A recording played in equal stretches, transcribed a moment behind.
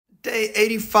Day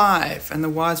 85, and the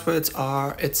wise words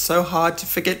are, it's so hard to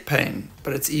forget pain,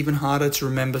 but it's even harder to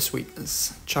remember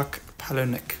sweetness. Chuck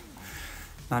Palahniuk.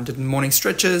 Now I did morning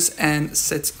stretches and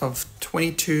sets of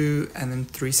 22 and then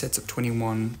 3 sets of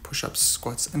 21 push-ups,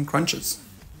 squats and crunches.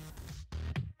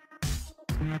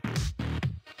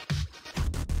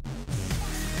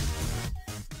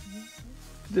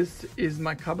 This is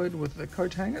my cupboard with the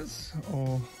coat hangers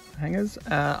or hangers.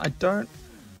 I don't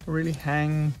really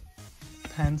hang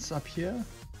pants up here,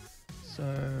 so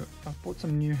I've bought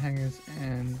some new hangers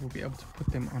and we'll be able to put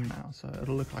them on now, so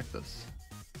it'll look like this.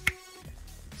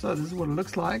 So this is what it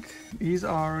looks like. These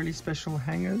are really special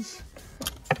hangers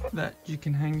that you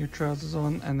can hang your trousers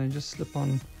on and then just slip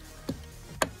on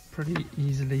pretty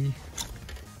easily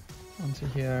onto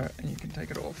here, and you can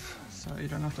take it off, so you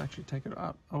don't have to actually take it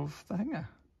out of the hanger.